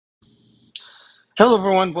Hello,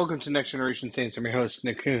 everyone. Welcome to Next Generation Saints. I'm your host,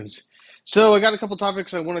 Nick Coons. So, I got a couple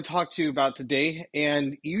topics I want to talk to you about today.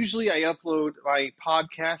 And usually, I upload my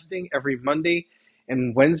podcasting every Monday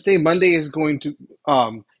and Wednesday. Monday is going to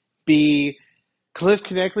be Cliff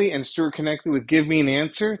Connectley and Stuart Connectley with Give Me an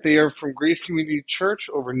Answer. They are from Grace Community Church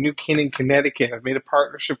over in New Canaan, Connecticut. I've made a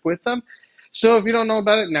partnership with them. So, if you don't know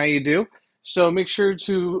about it, now you do. So, make sure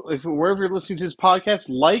to, if wherever you're listening to this podcast,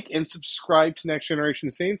 like and subscribe to Next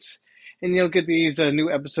Generation Saints, and you'll get these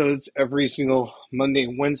new episodes every single Monday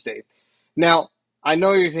and Wednesday. Now, I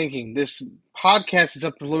know you're thinking this podcast is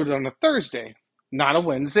uploaded on a Thursday, not a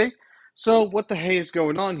Wednesday. So, what the hey is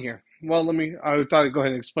going on here? Well, I thought I'd go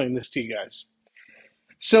ahead and explain this to you guys.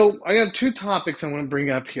 So, I have two topics I want to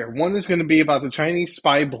bring up here. One is going to be about the Chinese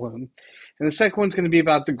spy balloon, and the second one's going to be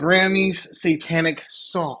about the Grammys satanic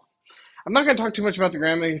song. I'm not going to talk too much about the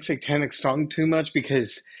Grammy satanic song too much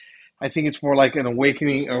because I think it's more like an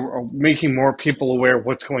awakening or making more people aware of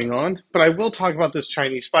what's going on. But I will talk about this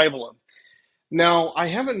Chinese spy balloon. Now, I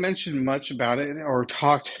haven't mentioned much about it or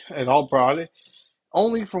talked at all about it,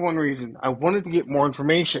 only for one reason. I wanted to get more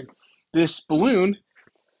information. This balloon,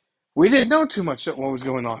 we didn't know too much of what was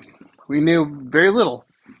going on. We knew very little.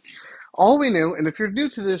 All we knew, and if you're new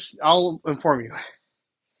to this, I'll inform you.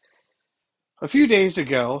 A few days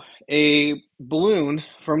ago, a balloon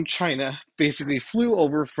from China basically flew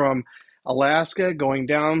over from Alaska going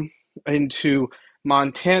down into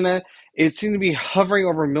Montana. It seemed to be hovering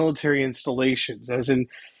over military installations, as in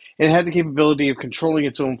it had the capability of controlling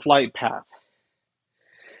its own flight path.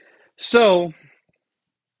 So,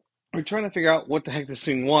 we're trying to figure out what the heck this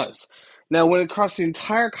thing was. Now, when it crossed the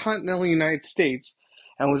entire continental United States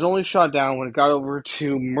and was only shot down when it got over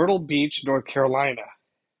to Myrtle Beach, North Carolina.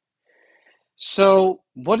 So,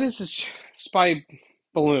 what is this spy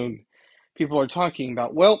balloon people are talking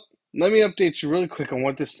about? Well, let me update you really quick on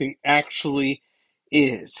what this thing actually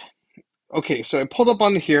is. Okay, so I pulled up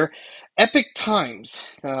on here Epic Times,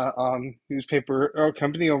 newspaper or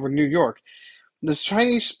company over in New York. This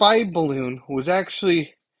Chinese spy balloon was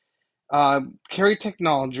actually carried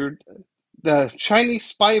technology. The Chinese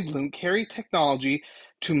spy balloon carried technology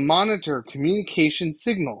to monitor communication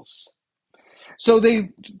signals. So they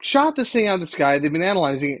shot this thing out of the sky. They've been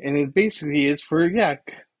analyzing it, and it basically is for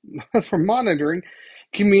for monitoring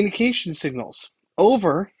communication signals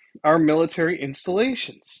over our military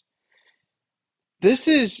installations. This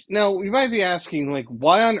is now you might be asking, like,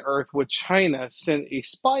 why on earth would China send a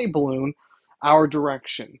spy balloon our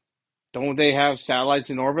direction? Don't they have satellites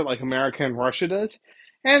in orbit like America and Russia does?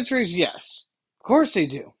 Answer is yes. Of course they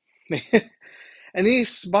do. And these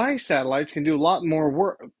spy satellites can do a lot more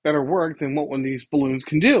work, better work than what one of these balloons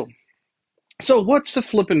can do. So what's the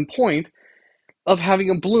flippin' point of having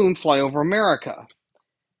a balloon fly over America?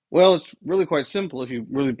 Well, it's really quite simple if you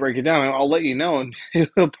really break it down. I'll let you know, and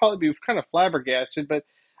it'll probably be kind of flabbergasted, but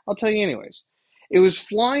I'll tell you anyways. It was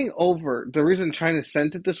flying over. The reason China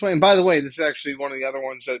sent it this way, and by the way, this is actually one of the other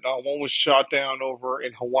ones that one was shot down over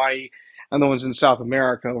in Hawaii, and the one's in South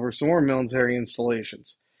America over some more military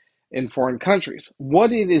installations in foreign countries.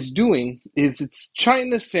 What it is doing is it's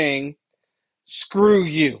China saying, screw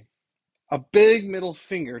you, a big middle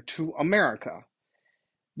finger to America.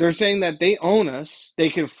 They're saying that they own us. They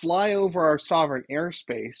can fly over our sovereign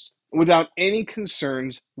airspace without any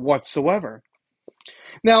concerns whatsoever.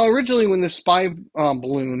 Now, originally, when the spy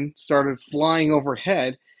balloon started flying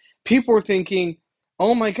overhead, people were thinking,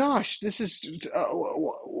 oh my gosh, this is,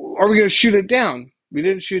 are we going to shoot it down? We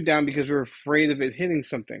didn't shoot it down because we were afraid of it hitting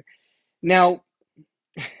something. Now,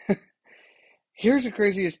 here's the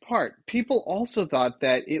craziest part. People also thought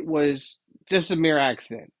that it was just a mere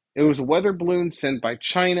accident. It was a weather balloon sent by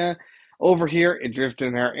China over here. It drifted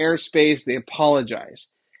in our airspace. They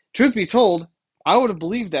apologized. Truth be told, I would have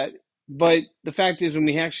believed that, but the fact is when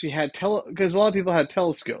we actually had because a lot of people had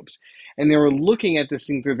telescopes, and they were looking at this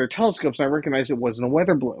thing through their telescopes, and I recognized it wasn't a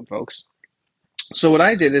weather balloon, folks. So what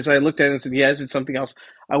I did is I looked at it and said, yes, it's something else.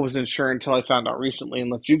 I wasn't sure until I found out recently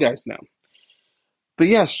and let you guys know. But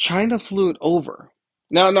yes, China flew it over.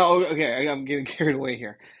 No, okay, I'm getting carried away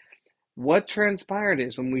here. What transpired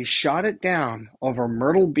is when we shot it down over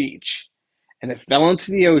Myrtle Beach and it fell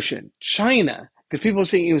into the ocean, China, because people were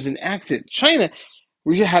saying it was an accident, China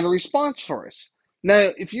had a response for us. Now,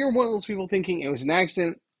 if you're one of those people thinking it was an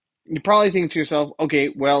accident, you probably think to yourself, okay,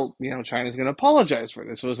 well, China's going to apologize for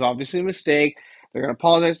this. It was obviously a mistake. They're going to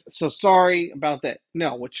apologize. So sorry about that.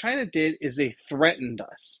 No, what China did is they threatened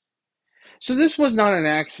us. So this was not an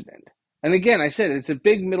accident. And again, I said it's a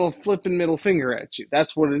big flipping middle finger at you.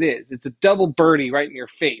 That's what it is. It's a double birdie right in your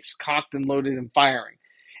face, cocked and loaded and firing.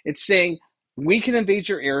 It's saying, we can invade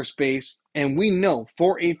your airspace, and we know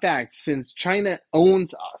for a fact, since China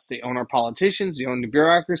owns us, they own our politicians, they own the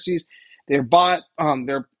bureaucracies, they're bought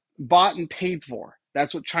and paid for.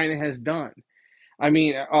 That's what China has done. I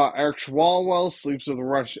mean, Eric Schwalwell sleeps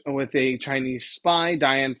with a Chinese spy,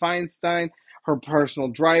 Dianne Feinstein. Her personal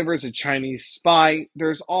driver is a Chinese spy.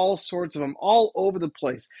 There's all sorts of them all over the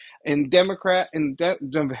place, and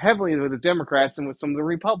heavily with the Democrats and with some of the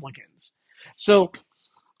Republicans. So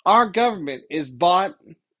our government is bought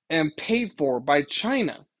and paid for by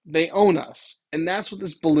China. They own us, and that's what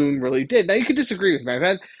this balloon really did. Now you could disagree with me.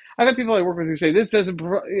 I've had people I work with who say this doesn't,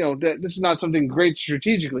 this is not something great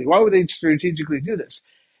strategically. Why would they strategically do this?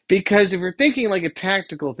 Because if you're thinking like a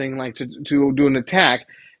tactical thing, like to do an attack,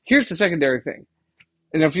 here's the secondary thing.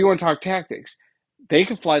 And if you want to talk tactics, they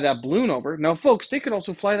could fly that balloon over. Now, folks, they could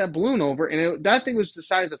also fly that balloon over, and that thing was the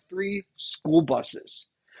size of 3 school buses.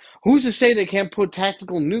 Who's to say they can't put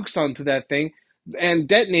tactical nukes onto that thing and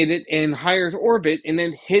detonate it in higher orbit and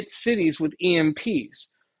then hit cities with EMPs?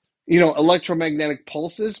 Electromagnetic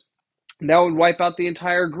pulses, that would wipe out the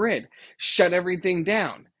entire grid, shut everything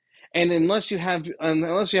down. And unless you have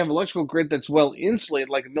electrical grid that's well insulated,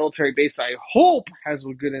 like a military base, I hope has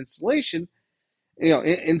a good insulation,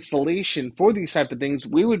 installation for these type of things,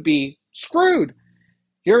 we would be screwed.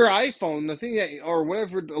 Your iPhone, the thing that, or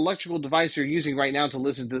whatever electrical device you're using right now to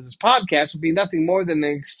listen to this podcast, would be nothing more than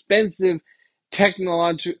an expensive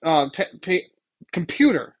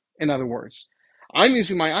computer. In other words, I'm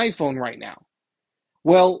using my iPhone right now.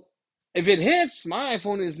 Well, if it hits, my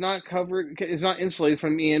iPhone is not insulated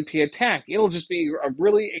from EMP attack. It'll just be a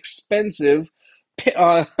really expensive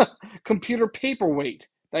uh, computer paperweight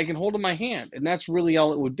that I can hold in my hand, and that's really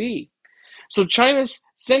all it would be. So China's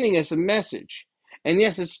sending us a message. And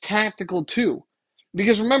yes, it's tactical too.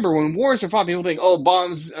 Because remember, when wars are fought, people think, oh,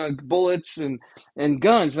 bombs, bullets, and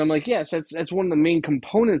guns. And I'm like, yes, that's one of the main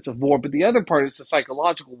components of war. But the other part is the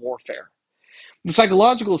psychological warfare. The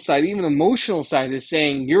psychological side, even emotional side, is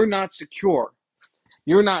saying, you're not secure.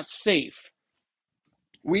 You're not safe.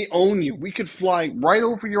 We own you. We could fly right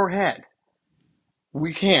over your head.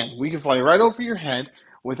 We can. We can fly right over your head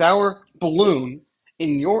with our balloon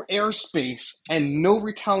in your airspace, and no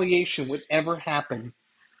retaliation would ever happen.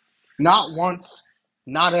 Not once,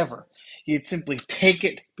 not ever. You'd simply take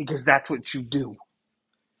it because that's what you do.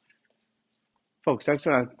 Folks, that's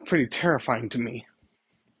pretty terrifying to me.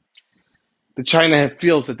 That China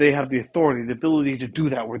feels that they have the authority, the ability to do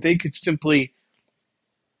that, where they could simply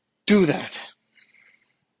do that.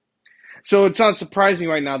 So it's not surprising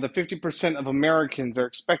right now that 50% of Americans are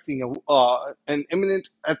expecting an imminent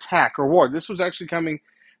attack or war. This was actually coming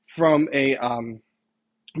from a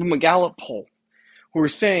Gallup poll, who were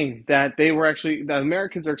saying that that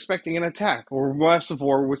Americans are expecting an attack or massive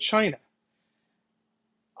war with China.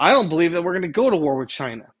 I don't believe that we're going to go to war with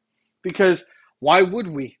China, because why would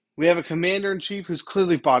we? We have a commander-in-chief who's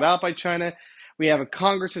clearly bought out by China. We have a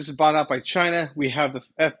Congress that's bought out by China. We have the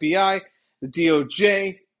FBI, the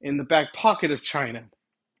DOJ in the back pocket of China.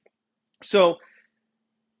 So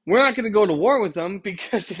we're not going to go to war with them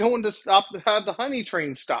because they don't want to have the honey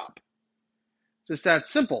train stop. Just that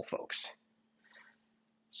simple, folks.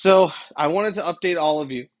 So I wanted to update all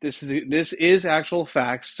of you. This is actual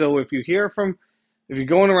facts. So if you're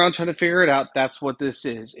going around trying to figure it out, that's what this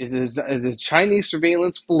is. It is a Chinese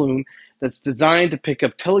surveillance balloon that's designed to pick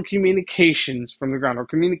up telecommunications from the ground, or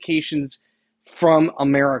communications from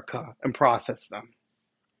America, and process them.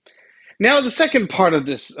 Now, the second part of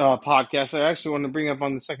this podcast, I actually want to bring up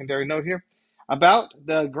on the secondary note here about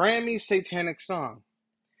the Grammy satanic song.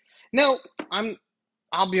 Now,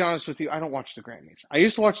 I'll be honest with you, I don't watch the Grammys. I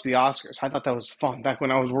used to watch the Oscars. I thought that was fun back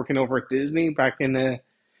when I was working over at Disney back in it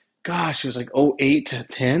was like 08 to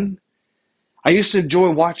 10. I used to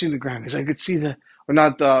enjoy watching the Grammys. I could see the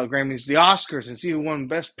Oscars, and see who won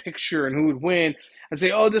Best Picture and who would win. I'd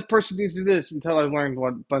say, oh, this person needs to do this, until I learned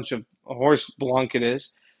what a bunch of horse blunk it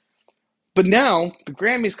is. But now the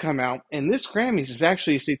Grammys come out, and this Grammys is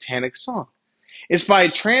actually a satanic song. It's by a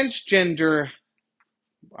transgender,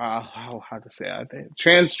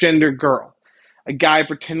 transgender girl, a guy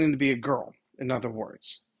pretending to be a girl, in other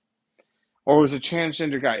words. Or it was a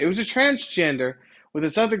transgender guy. It was a transgender with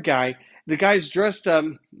this other guy. The guy's dressed up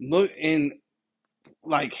in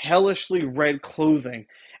like hellishly red clothing,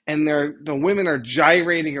 and the women are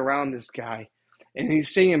gyrating around this guy, and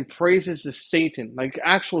he's singing praises to Satan, like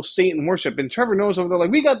actual Satan worship. And Trevor Noah's over there like,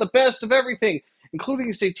 we got the best of everything,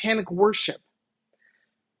 including satanic worship.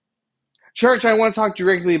 Church, I want to talk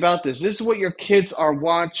directly about this. This is what your kids are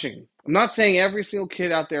watching. I'm not saying every single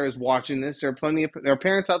kid out there is watching this. There are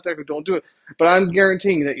parents out there who don't do it. But I'm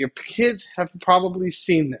guaranteeing that your kids have probably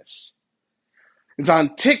seen this. It's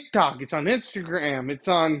on TikTok. It's on Instagram. It's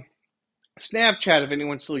on Snapchat, if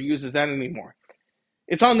anyone still uses that anymore.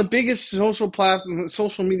 It's on the biggest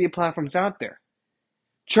social media platforms out there.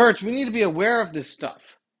 Church, we need to be aware of this stuff.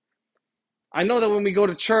 I know that when we go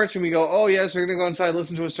to church and we go, oh yes, we're going to go inside,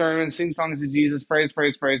 listen to a sermon, sing songs to Jesus, praise,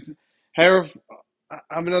 praise, praise, have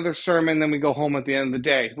another sermon, then we go home at the end of the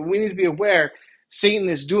day. But we need to be aware Satan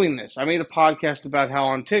is doing this. I made a podcast about how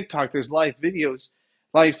on TikTok there's live videos,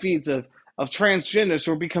 live feeds of transgenders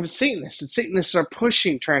who become Satanists, and Satanists are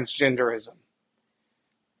pushing transgenderism.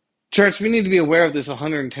 Church, we need to be aware of this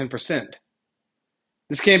 110%.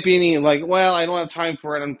 This can't be any like, well, I don't have time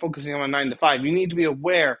for it. I'm focusing on my 9 to 5. You need to be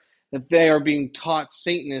aware that they are being taught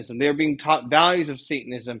Satanism. They're being taught values of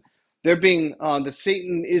Satanism. They're being that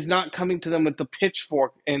Satan is not coming to them with the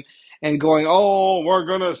pitchfork and going, oh, we're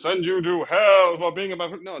gonna send you to hell for being a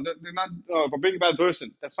bad person. No, they're not for being a bad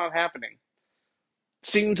person. That's not happening.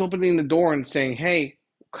 Satan's opening the door and saying, hey,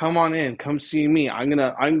 come on in, come see me. I'm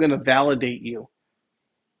gonna validate you.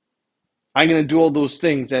 I'm going to do all those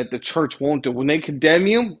things that the church won't do. When they condemn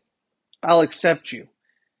you, I'll accept you.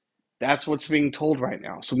 That's what's being told right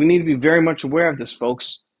now. So we need to be very much aware of this,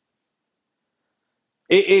 folks.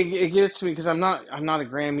 It gets me because I'm not a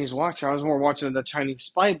Grammys watcher. I was more watching the Chinese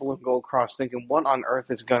spy balloon go across, thinking, what on earth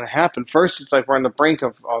is going to happen? First, it's like we're on the brink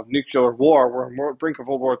of nuclear war. We're on the brink of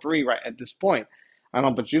World War III right at this point. I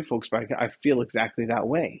don't know about you folks, but I feel exactly that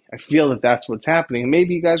way. I feel that that's what's happening.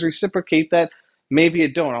 Maybe you guys reciprocate that. Maybe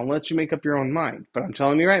you don't. I'll let you make up your own mind. But I'm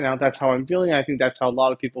telling you right now, that's how I'm feeling. I think that's how a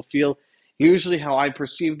lot of people feel. Usually how I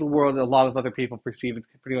perceive the world, a lot of other people perceive it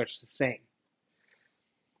pretty much the same.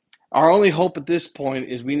 Our only hope at this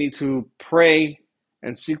point is we need to pray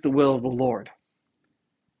and seek the will of the Lord.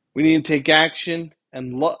 We need to take action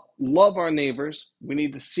and love our neighbors. We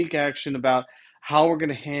need to seek action about how we're going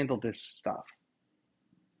to handle this stuff.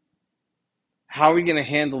 How are we going to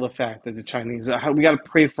handle the fact that the Chinese, we got to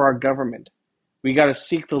pray for our government. We got to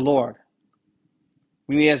seek the Lord.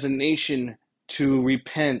 We need as a nation to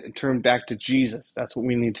repent and turn back to Jesus. That's what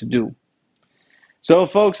we need to do. So,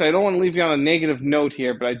 folks, I don't want to leave you on a negative note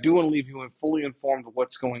here, but I do want to leave you fully informed of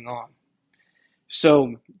what's going on.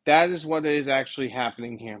 So, that is what is actually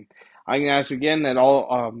happening here. I can ask again that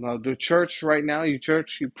all the church right now, you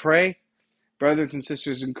pray, brothers and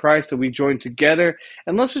sisters in Christ, that we join together,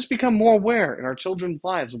 and let's just become more aware in our children's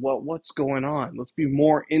lives of what's going on. Let's be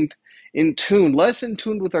more in tune, less in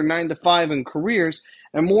tune with our 9 to 5 and careers,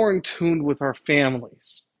 and more in tune with our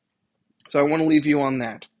families. So I want to leave you on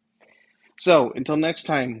that. So, until next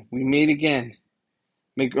time, we meet again.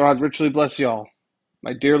 May God richly bless y'all,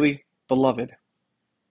 my dearly beloved.